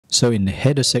So in the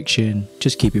header section,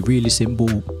 just keep it really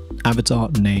simple: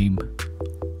 avatar, name,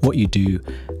 what you do,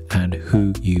 and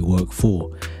who you work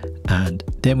for. And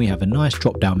then we have a nice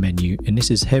drop down menu, and this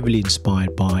is heavily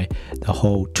inspired by the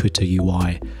whole Twitter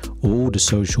UI or all the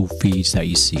social feeds that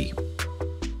you see.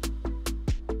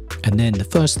 And then the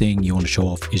first thing you want to show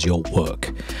off is your work,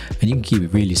 and you can keep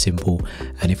it really simple.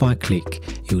 And if I click,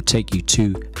 it will take you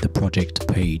to the project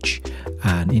page,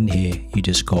 and in here you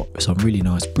just got some really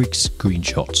nice brick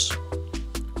screenshots.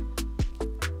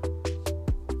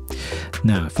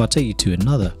 Now if I take you to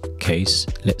another case,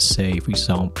 let's say for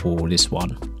example this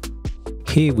one.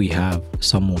 Here we have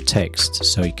some more text,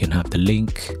 so you can have the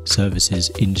link, services,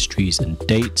 industries and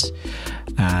dates.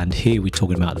 And here we're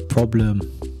talking about the problem,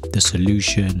 the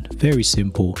solution, very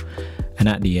simple, and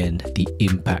at the end the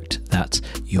impact that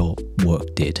your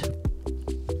work did.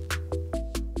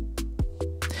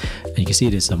 And you can see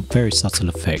there's some very subtle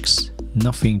effects,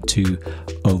 nothing too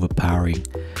overpowering.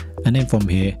 And then from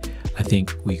here I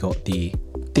think we got the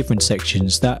different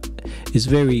sections that is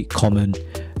very common,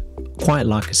 quite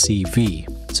like a CV.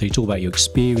 So you talk about your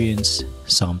experience,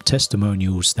 some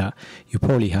testimonials that you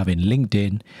probably have in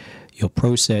LinkedIn, your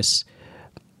process.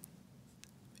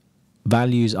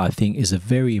 Values, I think, is a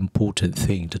very important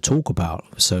thing to talk about.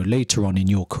 So later on in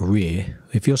your career,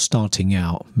 if you're starting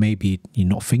out, maybe you're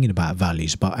not thinking about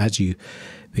values, but as you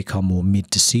become more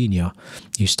mid to senior,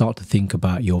 you start to think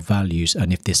about your values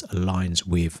and if this aligns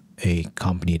with a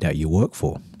company that you work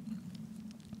for.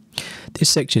 This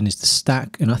section is the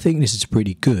stack, and I think this is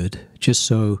pretty good, just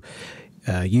so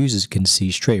users can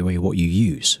see straight away what you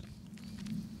use.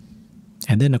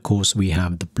 And then of course we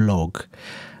have the blog,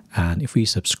 and if we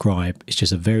subscribe, it's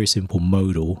just a very simple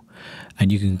modal,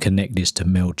 and you can connect this to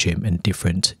MailChimp and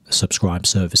different subscribe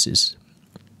services.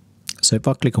 So if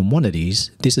I click on one of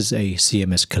these, this is a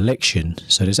CMS collection.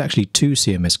 So there's actually two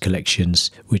CMS collections,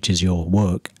 which is your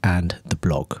work and the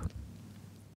blog.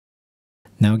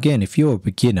 Now again, if you're a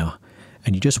beginner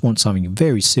and you just want something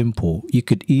very simple, you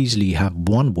could easily have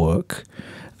one work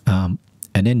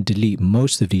and then delete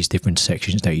most of these different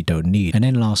sections that you don't need. And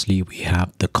then lastly, we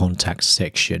have the contact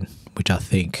section, which I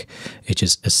think is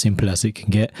just as simple as it can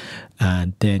get.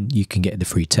 And then you can get the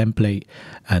free template.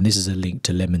 And this is a link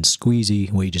to Lemon Squeezy,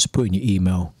 where you just put in your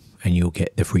email and you'll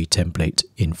get the free template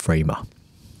in Framer.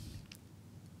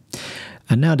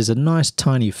 And now there's a nice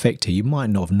tiny effect here you might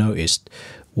not have noticed,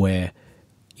 where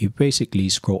you basically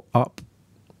scroll up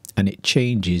and it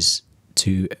changes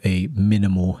to a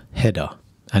minimal header.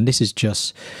 And this is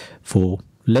just for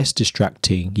less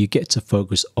distracting. You get to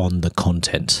focus on the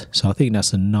content. So I think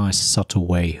that's a nice subtle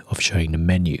way of showing the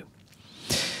menu.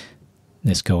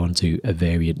 Let's go on to a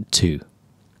variant 2.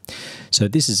 So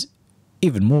this is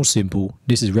even more simple.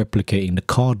 This is replicating the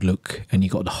card look, and you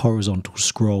got the horizontal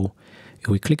scroll. If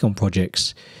we click on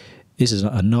projects, this is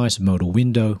a nice modal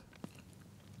window,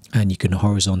 and you can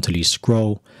horizontally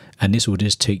scroll, and this will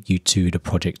just take you to the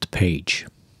project page.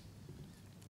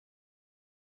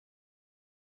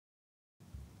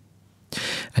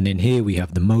 And then here we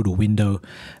have the modal window,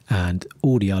 and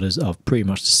all the others are pretty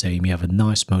much the same. You have a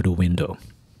nice modal window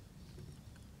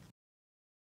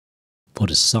for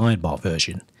the sidebar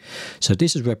version. So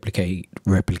this is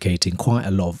replicating quite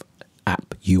a lot of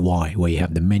app UI, where you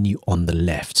have the menu on the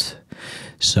left.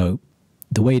 So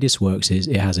the way this works is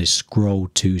it has a scroll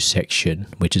to section,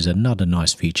 which is another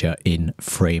nice feature in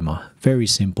Framer. Very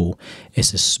simple.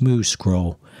 It's a smooth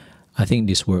scroll. I think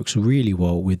this works really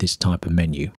well with this type of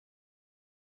menu.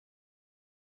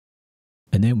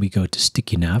 And then we go to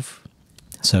sticky nav.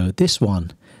 So this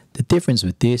one, the difference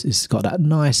with this is it's got that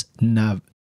nice nav.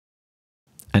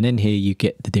 And then here you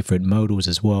get the different modals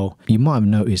as well. You might have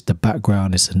noticed the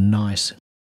background is a nice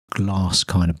glass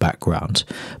kind of background,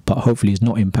 but hopefully it's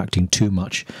not impacting too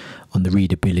much on the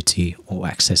readability or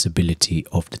accessibility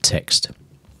of the text.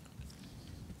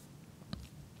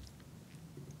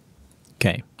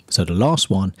 Okay, so the last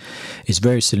one is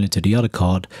very similar to the other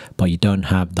card, but you don't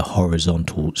have the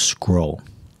horizontal scroll.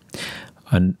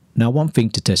 And now one thing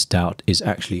to test out is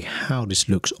actually how this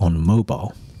looks on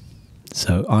mobile.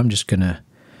 So I'm just gonna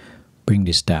bring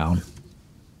this down.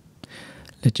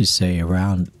 Let's just say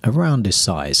around this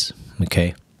size.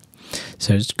 Okay,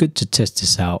 so it's good to test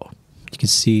this out. You can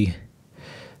see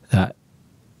that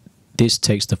this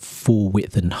takes the full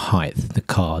width and height of the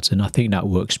cards, and I think that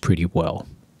works pretty well.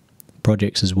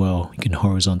 Projects as well, you can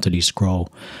horizontally scroll,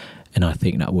 and I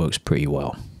think that works pretty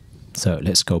well. So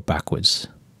let's go backwards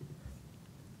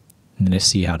and let's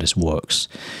see how this works.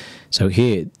 So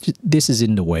here, this is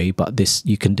in the way, but this,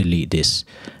 you can delete this,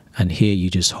 And here you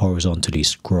just horizontally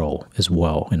scroll as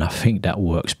well, and I think that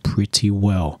works pretty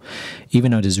well.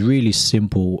 Even though there's really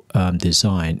simple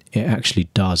design, it actually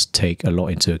does take a lot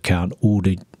into account all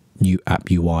the new app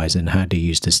UIs and how they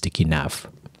use the sticky nav.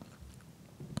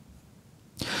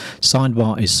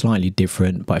 Sidebar is slightly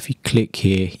different, but if you click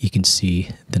here you can see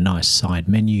the nice side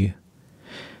menu.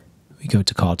 We go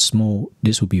to card small.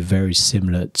 This will be very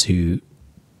similar to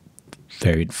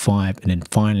variant 5, and then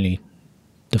finally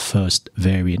the first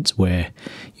variant where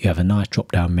you have a nice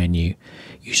drop down menu,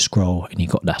 you scroll and you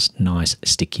got that nice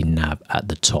sticky nav at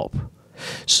the top.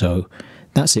 So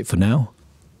that's it for now.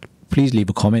 Please leave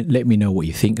a comment, let me know what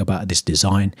you think about this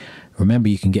design. Remember,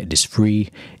 you can get this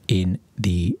free in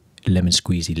the Lemon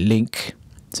Squeezy link,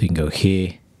 so you can go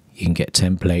here, you can get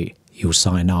template, you'll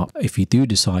sign up. If you do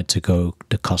decide to go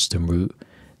the custom route,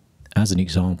 as an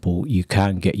example, you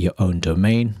can get your own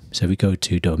domain. So we go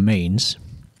to domains.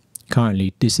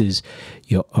 Currently this is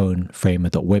your own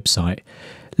Framer.website.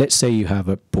 Let's say you have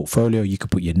a portfolio, you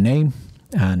could put your name,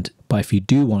 but if you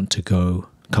do want to go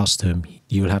custom,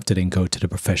 you will have to then go to the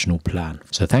professional plan.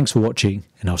 So thanks for watching,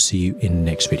 and I'll see you in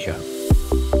the next video.